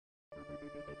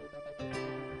It's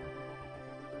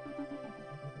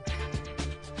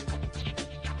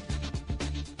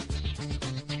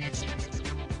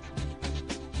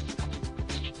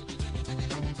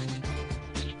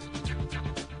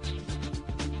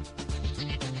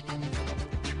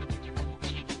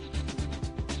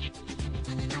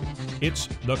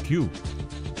theCUBE.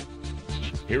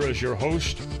 Here is your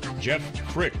host, Jeff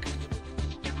Frick.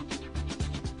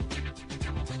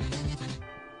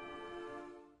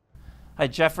 Hi,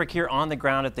 Jeff Frick here on the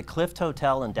ground at the Clift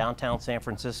Hotel in downtown San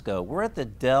Francisco. We're at the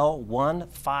Dell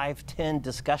 1510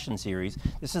 discussion series.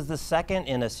 This is the second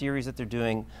in a series that they're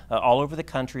doing all over the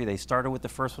country. They started with the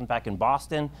first one back in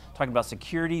Boston, talking about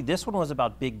security. This one was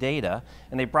about big data,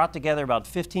 and they brought together about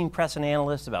 15 press and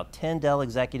analysts, about 10 Dell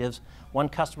executives, one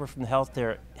customer from the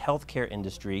healthcare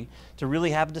industry, to really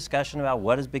have a discussion about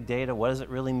what is big data, what does it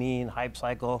really mean, hype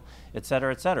cycle, et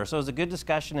cetera, et cetera. So it was a good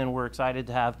discussion, and we're excited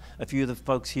to have a few of the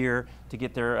folks here to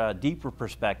get their deeper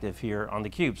perspective here on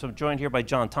theCUBE. So I'm joined here by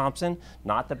John Thompson,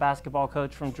 not the basketball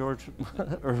coach from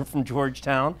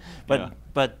Georgetown, but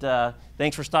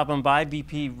thanks for stopping by,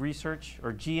 VP Research,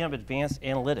 or GM Advanced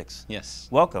Analytics. Yes.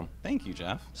 Welcome. Thank you,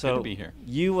 Jeff. So good to be here.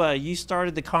 You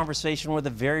started the conversation with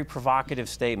a very provocative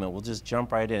statement. We'll just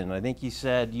jump right in. I think you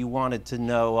said you wanted to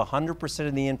know 100%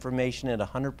 of the information and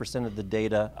 100% of the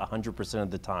data 100%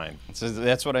 of the time. So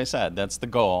that's what I said. That's the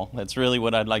goal. That's really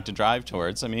what I'd like to drive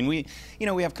towards. I mean, we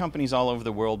have companies all over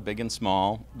the world, big and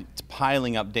small,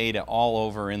 piling up data all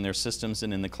over in their systems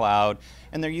and in the cloud,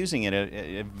 and they're using it at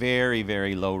a very,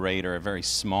 very low rate, or a very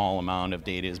small amount of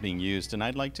data is being used, and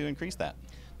I'd like to increase that.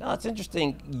 Now, it's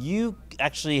interesting. You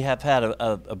actually have had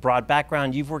a broad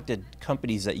background. You've worked at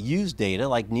companies that use data,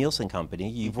 like Nielsen Company.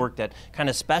 You've worked at kind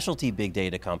of specialty big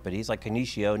data companies, like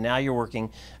Cognitio. Now you're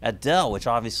working at Dell, which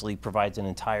obviously provides an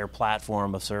entire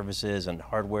platform of services and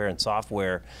hardware and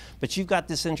software. But you've got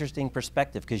this interesting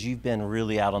perspective because you've been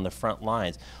really out on the front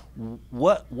lines.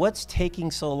 What's taking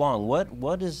so long?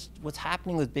 What's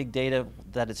happening with big data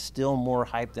that it's still more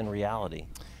hype than reality?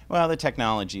 Well, the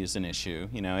technology is an issue.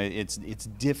 It's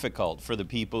difficult for the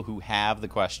people who have the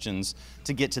questions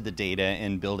to get to the data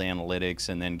and build analytics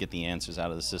and then get the answers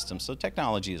out of the system. So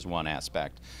technology is one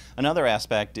aspect. Another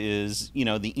aspect is,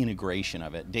 the integration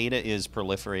of it. Data is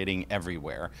proliferating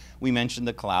everywhere. We mentioned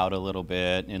the cloud a little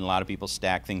bit, and a lot of people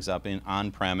stack things up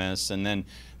on-premise, and then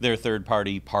their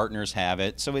third-party partners have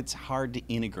it, so it's hard to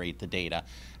integrate the data.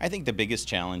 I think the biggest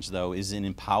challenge, though, is in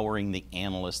empowering the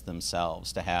analysts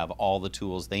themselves to have all the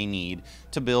tools they need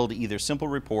to build either simple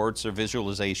reports or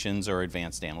visualizations or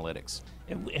advanced analytics.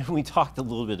 And we talked a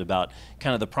little bit about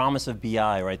kind of the promise of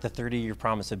BI, right? The 30-year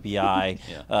promise of BI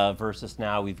versus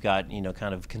now we've got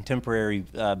kind of contemporary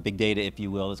big data, if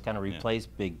you will, that's kind of replaced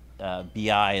big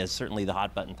BI as certainly the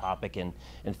hot button topic and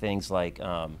things like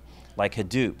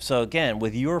Hadoop. So again,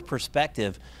 with your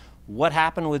perspective, what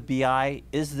happened with BI?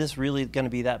 Is this really going to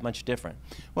be that much different?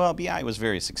 Well, BI was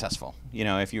very successful.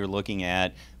 If you're looking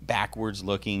at backwards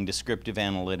looking descriptive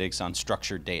analytics on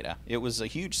structured data, it was a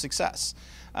huge success.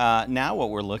 Now what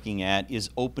we're looking at is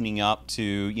opening up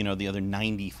to the other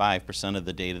 95% of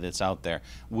the data that's out there.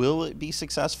 Will it be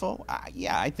successful?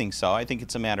 Yeah, I think so. I think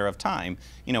it's a matter of time.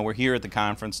 We're here at the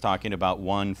conference talking about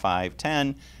 1, 5,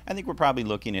 10. I think we're probably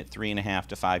looking at 3.5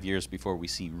 to 5 years before we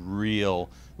see real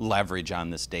leverage on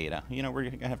this data. We're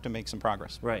going to have to make some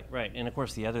progress. Right, right. And of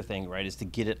course the other thing, right, is to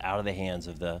get it out of the hands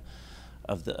of the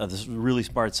really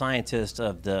smart scientists,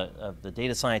 of the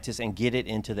data scientists, and get it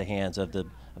into the hands of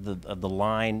the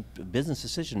line business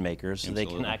decision makers, so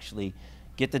Absolutely. they can actually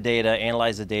get the data,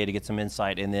 analyze the data, get some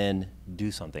insight, and then do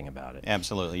something about it.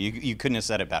 Absolutely, you couldn't have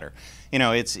said it better.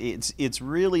 It's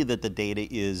really that the data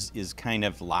is kind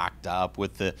of locked up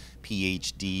with the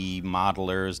PhD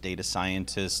modelers, data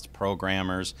scientists,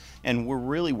 programmers, and we're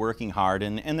really working hard,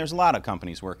 and there's a lot of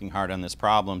companies working hard on this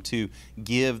problem to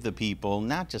give the people,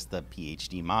 not just the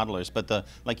PhD modelers, but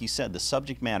like you said, the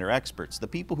subject matter experts, the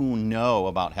people who know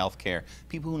about healthcare,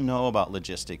 people who know about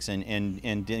logistics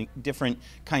and different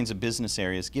kinds of business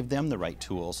areas, give them the right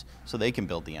tools so they can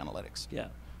build the analytics. Yeah.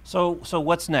 So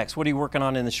what's next? What are you working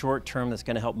on in the short term that's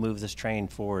going to help move this train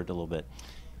forward a little bit?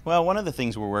 Well, one of the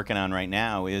things we're working on right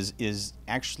now is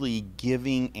actually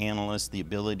giving analysts the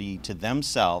ability to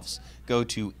themselves go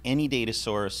to any data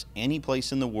source, any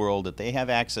place in the world that they have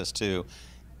access to,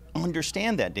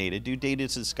 understand that data, do data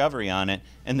discovery on it,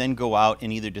 and then go out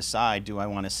and either decide, do I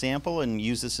want to sample and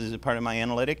use this as a part of my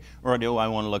analytic, or do I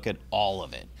want to look at all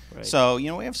of it? Right. So,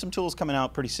 we have some tools coming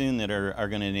out pretty soon that are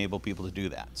going to enable people to do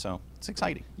that. So, it's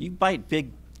exciting. You bite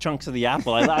big chunks of the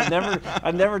apple.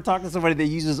 I've never talked to somebody that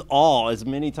uses all as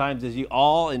many times as you.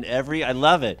 All and every. I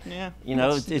love it. Yeah. You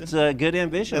know, it's a good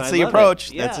ambition. That's the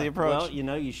approach. Yeah. That's the approach. Well, you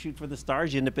know, you shoot for the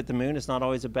stars, you end up at the moon. It's not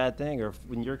always a bad thing. Or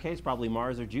in your case, probably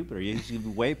Mars or Jupiter. You usually be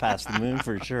way past the moon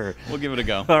for sure. We'll give it a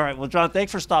go. All right. Well, John,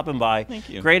 thanks for stopping by. Thank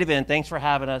you. Great event. Thanks for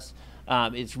having us.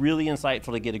 It's really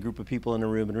insightful to get a group of people in a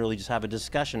room and really just have a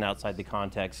discussion outside the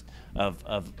context of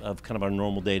kind of our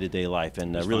normal day-to-day life,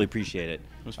 and really appreciate it.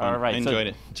 It was fun. All right, I enjoyed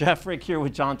it. Jeff Frick here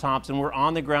with John Thompson. We're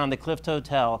on the ground at the Clift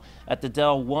Hotel at the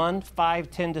Dell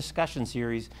 1-5-10 discussion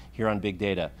series here on Big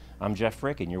Data. I'm Jeff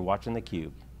Frick, and you're watching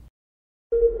theCUBE.